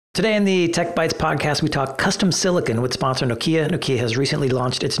Today in the Tech Bytes podcast, we talk custom silicon with sponsor Nokia. Nokia has recently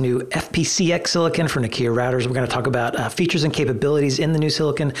launched its new FPcx silicon for Nokia routers. We're going to talk about features and capabilities in the new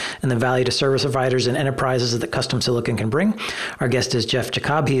silicon and the value to service providers and enterprises that custom silicon can bring. Our guest is Jeff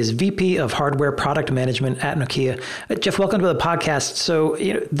Jacob. He is VP of Hardware Product Management at Nokia. Jeff, welcome to the podcast. So,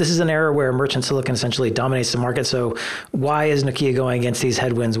 this is an era where merchant silicon essentially dominates the market. So why is Nokia going against these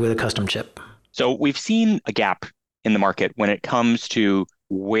headwinds with a custom chip? So we've seen a gap in the market when it comes to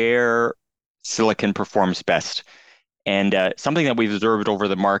where silicon performs best. And something that we've observed over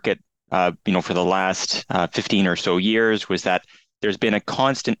the market, for the last 15 or so years was that there's been a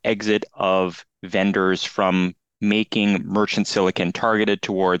constant exit of vendors from making merchant silicon targeted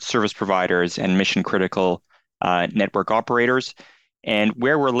towards service providers and mission critical network operators. And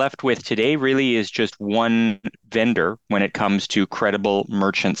where we're left with today really is just one vendor when it comes to credible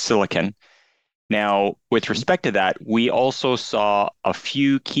merchant silicon. Now, with respect to that, we also saw a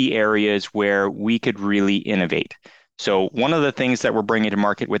few key areas where we could really innovate. So one of the things that we're bringing to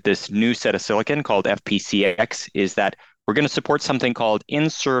market with this new set of silicon called FPcx is that we're going to support something called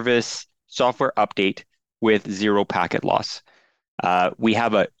in-service software update with zero packet loss. We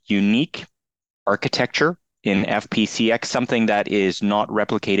have a unique architecture in FPcx, something that is not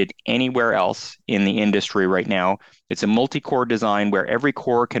replicated anywhere else in the industry right now. It's a multi-core design where every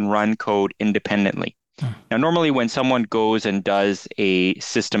core can run code independently. Now, normally when someone goes and does a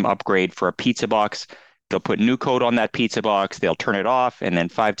system upgrade for a pizza box, they'll put new code on that pizza box, they'll turn it off, and then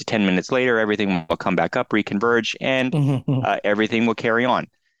 5 to 10 minutes later, everything will come back up, reconverge, and everything will carry on.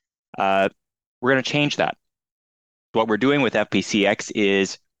 We're going to change that. What we're doing with FPcx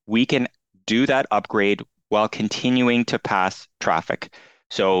is we can do that upgrade while continuing to pass traffic.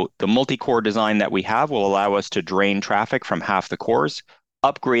 So the multi-core design that we have will allow us to drain traffic from half the cores,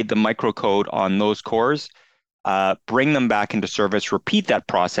 upgrade the microcode on those cores, bring them back into service, repeat that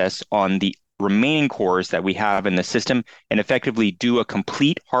process on the remaining cores that we have in the system, and effectively do a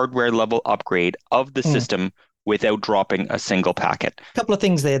complete hardware level upgrade of the system without dropping a single packet. A couple of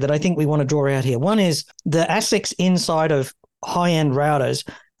things there that I think we want to draw out here. One is the ASICs inside of high-end routers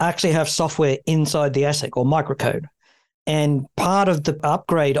actually have software inside the ASIC or microcode. And part of the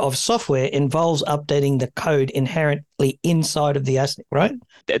upgrade of software involves updating the code inherently inside of the ASIC, right?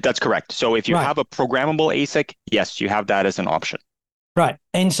 That's correct. So if you have a programmable ASIC, yes, you have that as an option. Right.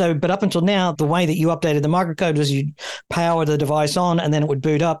 And so, but up until now, the way that you updated the microcode was you power the device on and then it would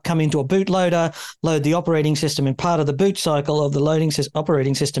boot up, come into a bootloader, load the operating system. And part of the boot cycle of the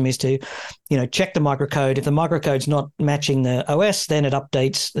operating system is to, check the microcode. If the microcode's not matching the OS, then it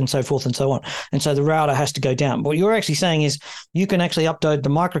updates and so forth and so on. And so the router has to go down. But what you're actually saying is you can actually upload the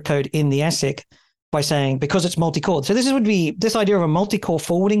microcode in the ASIC by saying, because it's multi-core. So this idea of a multi-core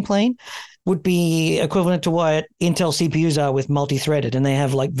forwarding plane would be equivalent to what Intel CPUs are with multi-threaded, and they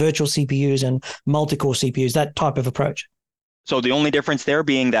have like virtual CPUs and multi-core CPUs, that type of approach. So the only difference there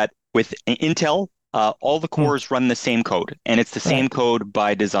being that with Intel, all the cores run the same code, and it's the same code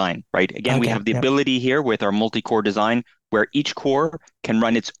by design, right? Again, we have the ability here with our multi-core design where each core can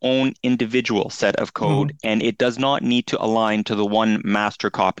run its own individual set of code, and it does not need to align to the one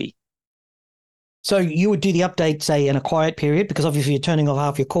master copy. So you would do the update, say, in a quiet period, because obviously you're turning off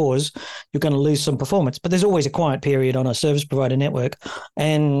half your cores, you're going to lose some performance. But there's always a quiet period on a service provider network,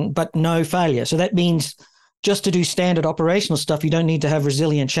 but no failure. So that means just to do standard operational stuff, you don't need to have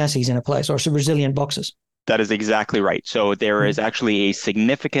resilient chassis in a place or some resilient boxes. That is exactly right. So there is actually a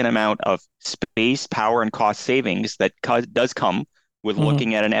significant amount of space, power, and cost savings that does come with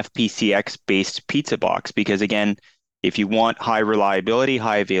looking at an FPcx-based pizza box. Because again, if you want high reliability,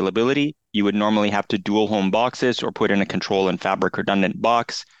 high availability, you would normally have to dual home boxes or put in a control and fabric redundant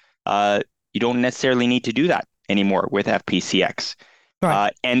box. You don't necessarily need to do that anymore with FPcx.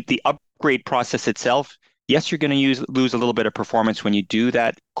 Right. And the upgrade process itself, yes, you're going to lose a little bit of performance when you do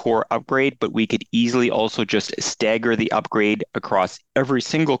that core upgrade, but we could easily also just stagger the upgrade across every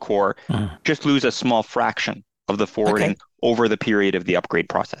single core, just lose a small fraction of the forwarding over the period of the upgrade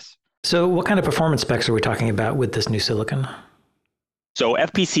process. So what kind of performance specs are we talking about with this new silicon? So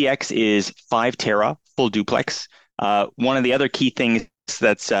FPcx is 5 tera full duplex. One of the other key things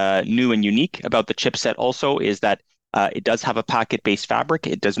that's new and unique about the chipset also is that it does have a packet-based fabric.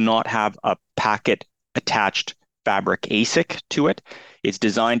 It does not have a packet-attached fabric ASIC to it. It's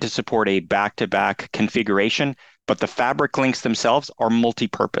designed to support a back-to-back configuration, but the fabric links themselves are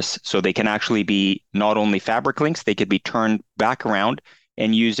multi-purpose. So they can actually be not only fabric links, they could be turned back around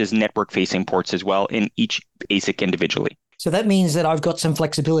and used as network-facing ports as well in each ASIC individually. So that means that I've got some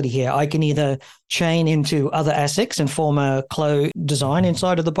flexibility here. I can either chain into other ASICs and form a CLO design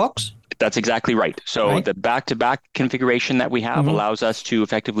inside of the box. That's exactly right. So Right? the back-to-back configuration that we have allows us to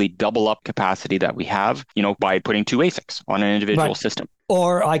effectively double up capacity that we have, by putting two ASICs on an individual Right. system.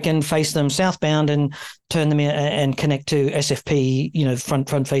 Or I can face them southbound and turn them in and connect to SFP,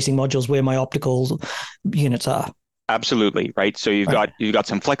 front-facing modules where my optical units are. Absolutely, right. So you've got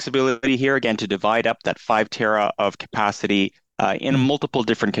some flexibility here again to divide up that 5 tera of capacity in multiple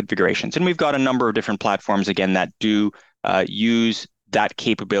different configurations, and we've got a number of different platforms again that do use that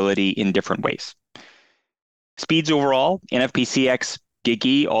capability in different ways. Speeds overall in FPcx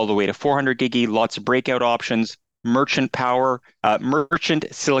GigE all the way to 400 GigE, lots of breakout options. Merchant power, merchant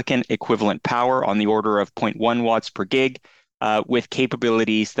silicon equivalent power on the order of 0.1 watts per gig, with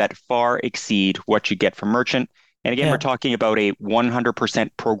capabilities that far exceed what you get from merchant. And again, we're talking about a 100%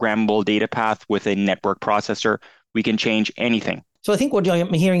 programmable data path with a network processor. We can change anything. So I think what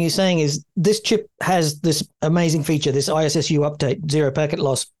I'm hearing you saying is this chip has this amazing feature, this ISSU update, zero packet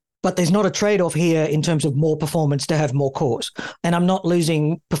loss, but there's not a trade-off here in terms of more performance to have more cores. And I'm not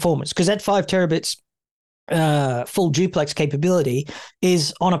losing performance because that 5 terabits full duplex capability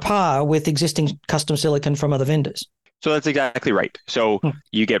is on a par with existing custom silicon from other vendors. So that's exactly right. So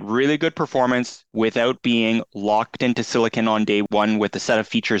you get really good performance without being locked into silicon on day one with a set of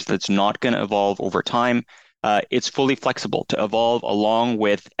features that's not going to evolve over time. It's fully flexible to evolve along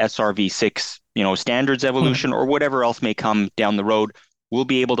with SRv6, standards evolution or whatever else may come down the road. We'll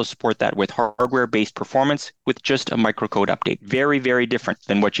be able to support that with hardware-based performance with just a microcode update. Very, very different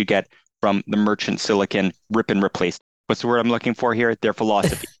than what you get from the merchant silicon rip and replace. What's the word I'm looking for here? Their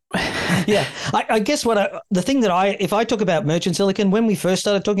philosophy. Yeah, I guess if I talk about merchant silicon, when we first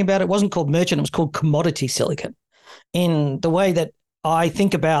started talking about it, it wasn't called merchant, it was called commodity silicon. In the way that I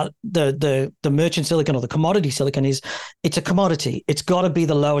think about the merchant silicon or the commodity silicon is it's a commodity. It's got to be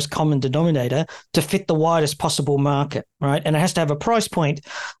the lowest common denominator to fit the widest possible market, right? And it has to have a price point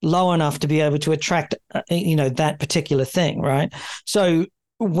low enough to be able to attract, that particular thing, right? So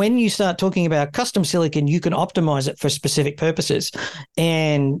when you start talking about custom silicon, you can optimize it for specific purposes.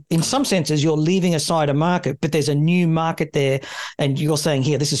 And in some senses, you're leaving aside a market, but there's a new market there. And you're saying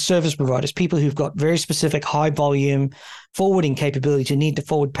here, this is service providers, people who've got very specific high volume forwarding capability to need to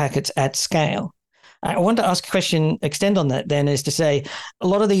forward packets at scale. I want to ask a question, extend on that then, is to say a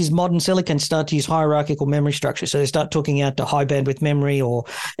lot of these modern silicons start to use hierarchical memory structures. So they start talking out to high bandwidth memory or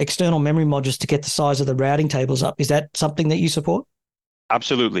external memory modules to get the size of the routing tables up. Is that something that you support?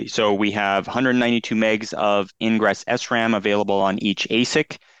 Absolutely. So we have 192 megs of ingress SRAM available on each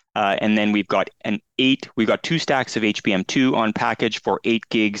ASIC. And then we've got 2 stacks of HBM2 on package for 8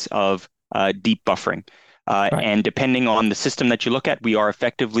 gigs of deep buffering. And depending on the system that you look at, we are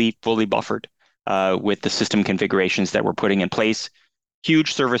effectively fully buffered with the system configurations that we're putting in place.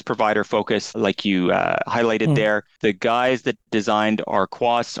 Huge service provider focus, like you highlighted there. The guys that designed our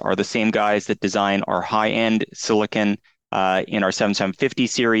QoS are the same guys that design our high-end silicon in our 7750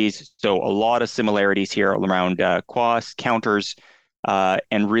 series. So a lot of similarities here around QoS, counters,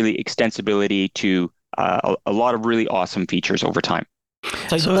 and really extensibility to a lot of really awesome features over time.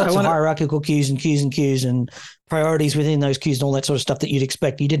 So lots of hierarchical queues and priorities within those queues and all that sort of stuff that you'd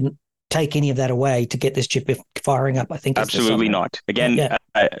expect. You didn't take any of that away to get this chip firing up, I think. Absolutely not. Again,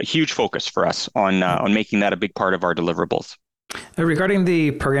 a huge focus for us on making that a big part of our deliverables. Regarding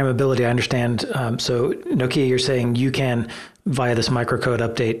the programmability, I understand. So Nokia, you're saying you can, via this microcode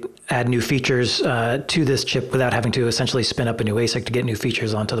update, add new features to this chip without having to essentially spin up a new ASIC to get new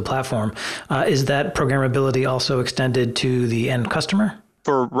features onto the platform. Is that programmability also extended to the end customer?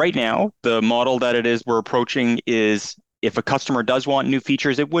 For right now, the model that we're approaching is if a customer does want new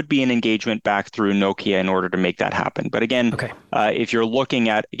features, it would be an engagement back through Nokia in order to make that happen. But again, if you're looking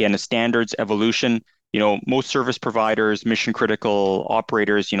at, a standards evolution, most service providers, mission critical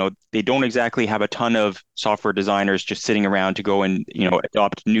operators, they don't exactly have a ton of software designers just sitting around to go and,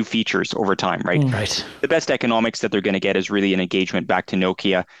 adopt new features over time, right? Right. The best economics that they're going to get is really an engagement back to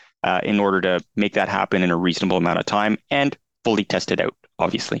Nokia in order to make that happen in a reasonable amount of time and fully test it out,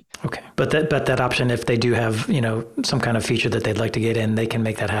 obviously. Okay. But that option, if they do have, some kind of feature that they'd like to get in, they can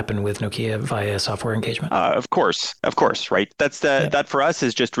make that happen with Nokia via software engagement. Of course, right? That for us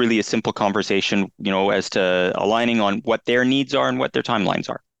is just really a simple conversation, as to aligning on what their needs are and what their timelines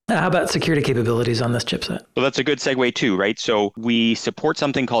are. How about security capabilities on this chipset? So that's a good segue too, right? So we support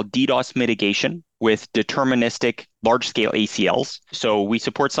something called DDoS mitigation with deterministic large-scale ACLs. So we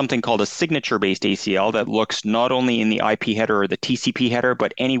support something called a signature-based ACL that looks not only in the IP header or the TCP header,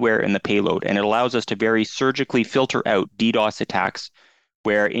 but anywhere in the payload. And it allows us to very surgically filter out DDoS attacks,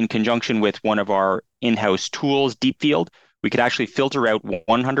 where in conjunction with one of our in-house tools, Deepfield, we could actually filter out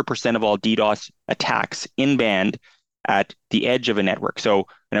 100% of all DDoS attacks in band at the edge of a network. So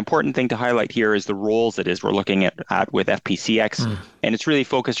an important thing to highlight here is the roles it is we're looking at with FPcx, and it's really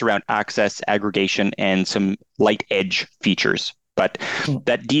focused around access, aggregation, and some light edge features. But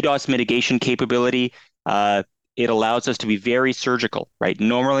that DDoS mitigation capability, it allows us to be very surgical, right?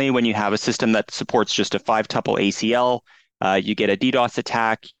 Normally, when you have a system that supports just a 5-tuple ACL, you get a DDoS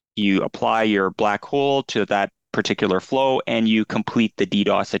attack, you apply your black hole to that particular flow, and you complete the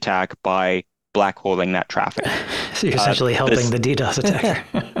DDoS attack by black holing that traffic. So you're essentially helping the DDoS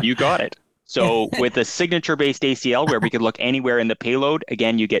attacker. You got it. So with a signature-based ACL where we could look anywhere in the payload,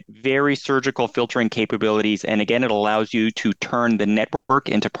 again, you get very surgical filtering capabilities. And again, it allows you to turn the network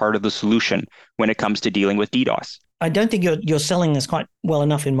into part of the solution when it comes to dealing with DDoS. I don't think you're selling this quite well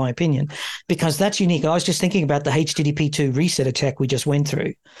enough, in my opinion, because that's unique. I was just thinking about the HTTP2 reset attack we just went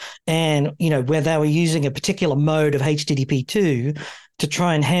through, and where they were using a particular mode of HTTP2 to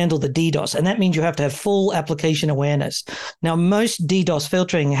try and handle the DDoS, and that means you have to have full application awareness. Now, most DDoS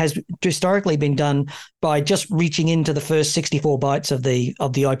filtering has historically been done by just reaching into the first 64 bytes of the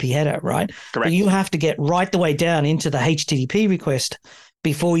IP header, right? Correct. But you have to get right the way down into the HTTP request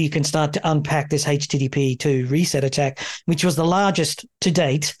before you can start to unpack this HTTP2 reset attack, which was the largest to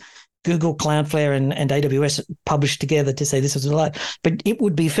date. Google, Cloudflare, and AWS published together to say this is a lot, but it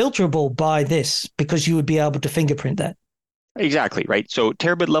would be filterable by this because you would be able to fingerprint that. Exactly, right? So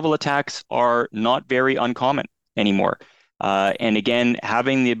terabit level attacks are not very uncommon anymore. And again,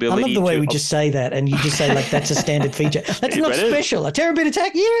 having the ability I love the way we just say that, and you just say like that's a standard feature. That's not special. A terabit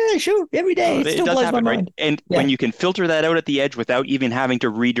attack, yeah, sure, every day. It still blows my mind. Right? And when you can filter that out at the edge without even having to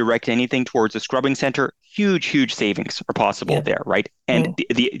redirect anything towards a scrubbing center, huge savings are possible there, right? And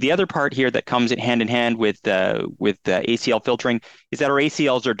the other part here that comes hand in hand with ACL filtering is that our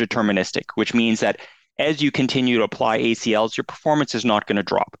ACLs are deterministic, which means that as you continue to apply ACLs, your performance is not going to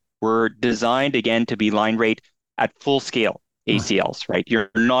drop. We're designed, again, to be line rate at full scale ACLs, right?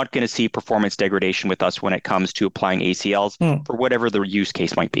 You're not going to see performance degradation with us when it comes to applying ACLs for whatever the use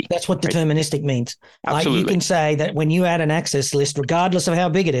case might be. That's what deterministic means. Absolutely. You can say that when you add an access list, regardless of how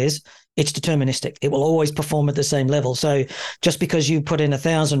big it is, it's deterministic. It will always perform at the same level. So just because you put in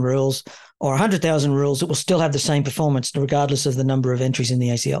 1,000 rules or 100,000 rules, it will still have the same performance regardless of the number of entries in the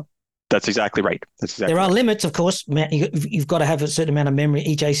ACL. That's exactly right. There are limits, of course. You've got to have a certain amount of memory.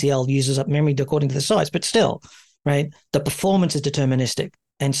 Each ACL uses up memory according to the size, but still, right? The performance is deterministic.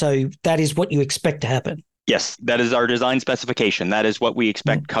 And so that is what you expect to happen. Yes, that is our design specification. That is what we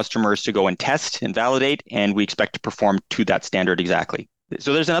expect customers to go and test and validate, and we expect to perform to that standard exactly.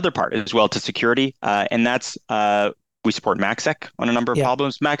 So there's another part as well to security, and that's we support MACsec on a number of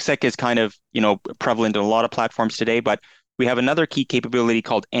problems. MACsec is kind of prevalent in a lot of platforms today, but we have another key capability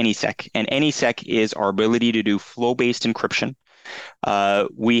called AnySec, and AnySec is our ability to do flow-based encryption.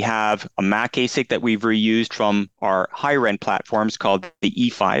 We have a Mac ASIC that we've reused from our higher-end platforms called the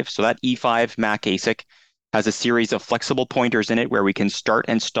E5. So that E5 Mac ASIC has a series of flexible pointers in it where we can start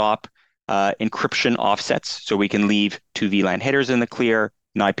and stop encryption offsets. So we can leave 2 VLAN headers in the clear,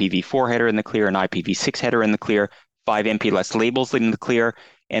 an IPv4 header in the clear, an IPv6 header in the clear, 5 MPLS labels in the clear,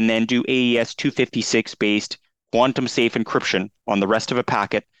 and then do AES 256-based quantum safe encryption on the rest of a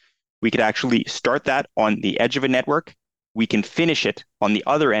packet. We could actually start that on the edge of a network. We can finish it on the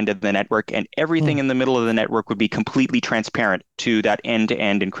other end of the network, and everything in the middle of the network would be completely transparent to that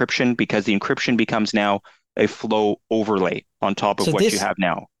end-to-end encryption because the encryption becomes now a flow overlay on top of what you have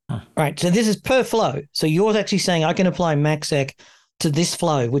now. Right. So this is per flow. So you're actually saying I can apply MACsec to this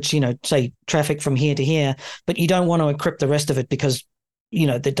flow, which, say traffic from here to here, but you don't want to encrypt the rest of it because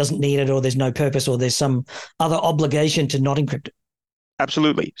that doesn't need it, or there's no purpose, or there's some other obligation to not encrypt it.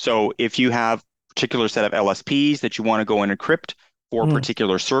 Absolutely. So if you have a particular set of LSPs that you want to go and encrypt for a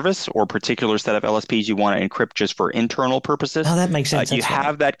particular service, or a particular set of LSPs you want to encrypt just for internal purposes. Oh, that makes sense. You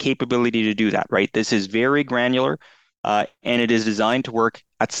have that capability to do that, right? This is very granular, and it is designed to work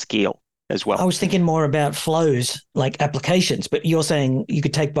at scale as well. I was thinking more about flows, like applications, but you're saying you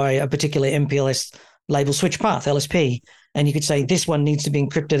could take by a particular MPLS label switch path, LSP, and you could say this one needs to be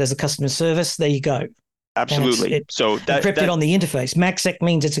encrypted as a customer service. There you go. Absolutely. So encrypted on the interface. MACsec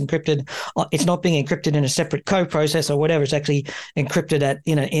means it's encrypted. It's not being encrypted in a separate co-processor or whatever. It's actually encrypted at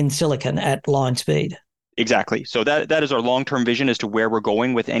in silicon at line speed. Exactly. So that is our long-term vision as to where we're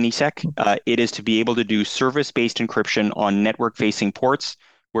going with AnySec. It is to be able to do service-based encryption on network-facing ports,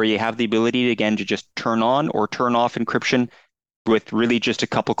 where you have the ability again to just turn on or turn off encryption with really just a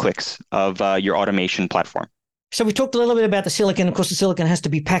couple clicks of your automation platform. So we talked a little bit about the silicon. Of course, the silicon has to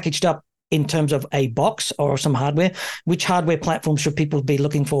be packaged up in terms of a box or some hardware. Which hardware platform should people be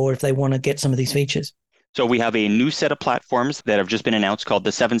looking for if they want to get some of these features? So we have a new set of platforms that have just been announced called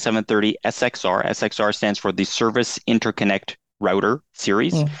the 7730 SXR. SXR stands for the Service Interconnect Router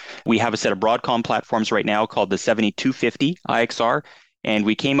series. We have a set of Broadcom platforms right now called the 7250 IXR. And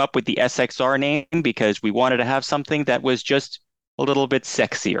we came up with the SXR name because we wanted to have something that was just a little bit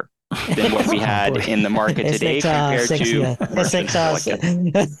sexier than what we had in the market today compared to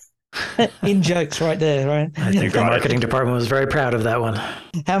SXR. In jokes right there, right? I think the marketing department was very proud of that one.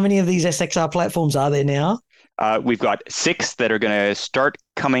 How many of these SXR platforms are there now? We've got 6 that are going to start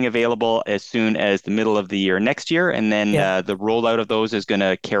coming available as soon as the middle of the year next year. And then the rollout of those is going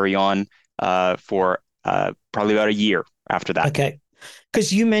to carry on for probably about a year after that. Okay.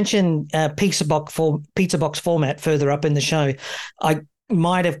 Because you mentioned pizza box format further up in the show. I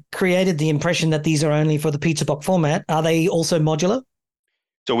might have created the impression that these are only for the pizza box format. Are they also modular?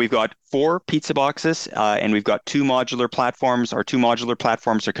 So we've got 4 pizza boxes and we've got 2 modular platforms. Our 2 modular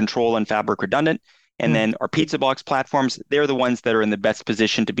platforms are control and fabric redundant. And then our pizza box platforms, they're the ones that are in the best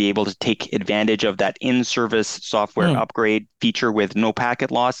position to be able to take advantage of that in-service software upgrade feature with no packet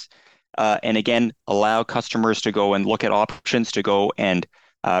loss. And again, allow customers to go and look at options to go and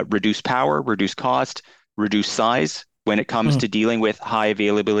reduce power, reduce cost, reduce size when it comes to dealing with high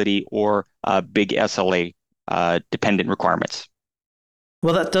availability or big SLA dependent requirements.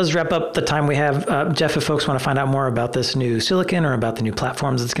 Well, that does wrap up the time we have. Jeff, if folks want to find out more about this new silicon or about the new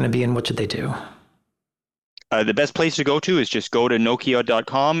platforms it's going to be in, what should they do? The best place to go to is just go to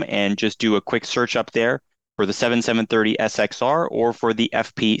nokia.com and just do a quick search up there for the 7730 SXR or for the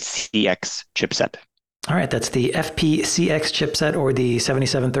FPcx chipset. All right, that's the FPcx chipset or the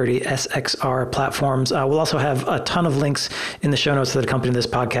 7730 SXR platforms. We'll also have a ton of links in the show notes that accompany this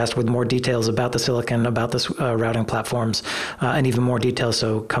podcast with more details about the silicon, about this routing platforms, and even more details.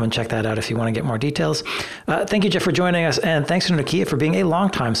 So come and check that out if you want to get more details. Thank you, Jeff, for joining us. And thanks to Nokia for being a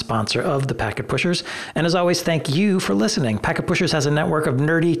longtime sponsor of the Packet Pushers. And as always, thank you for listening. Packet Pushers has a network of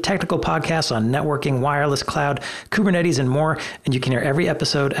nerdy technical podcasts on networking, wireless, cloud, Kubernetes, and more. And you can hear every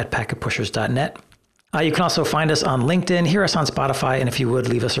episode at packetpushers.net. You can also find us on LinkedIn, hear us on Spotify, and if you would,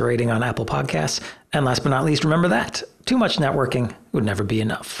 leave us a rating on Apple Podcasts. And last but not least, remember that too much networking would never be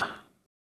enough.